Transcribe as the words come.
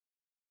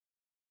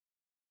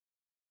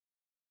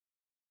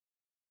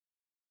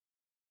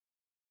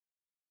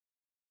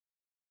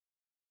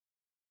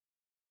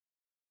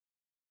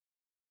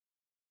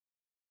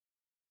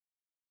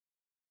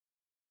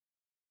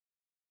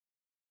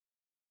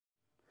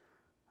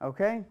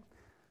Okay?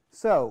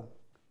 So,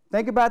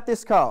 think about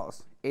this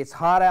cause. It's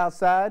hot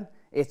outside,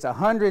 it's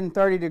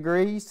 130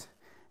 degrees,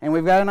 and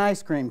we've got an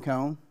ice cream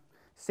cone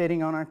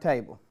sitting on our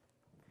table.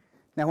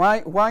 Now,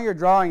 while you're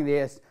drawing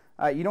this,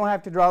 you don't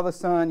have to draw the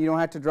sun, you don't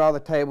have to draw the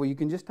table. You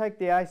can just take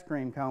the ice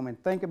cream cone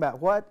and think about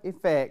what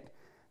effect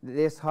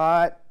this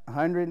hot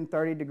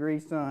 130 degree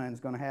sun is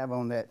going to have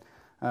on that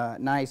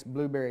nice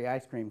blueberry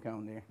ice cream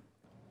cone there.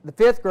 The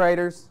fifth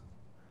graders'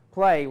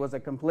 play was a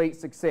complete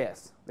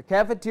success. The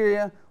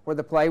cafeteria where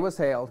the play was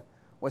held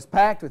was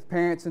packed with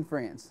parents and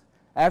friends.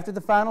 After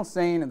the final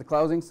scene and the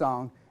closing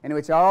song, in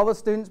which all the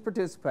students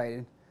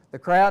participated, the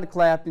crowd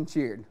clapped and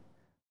cheered.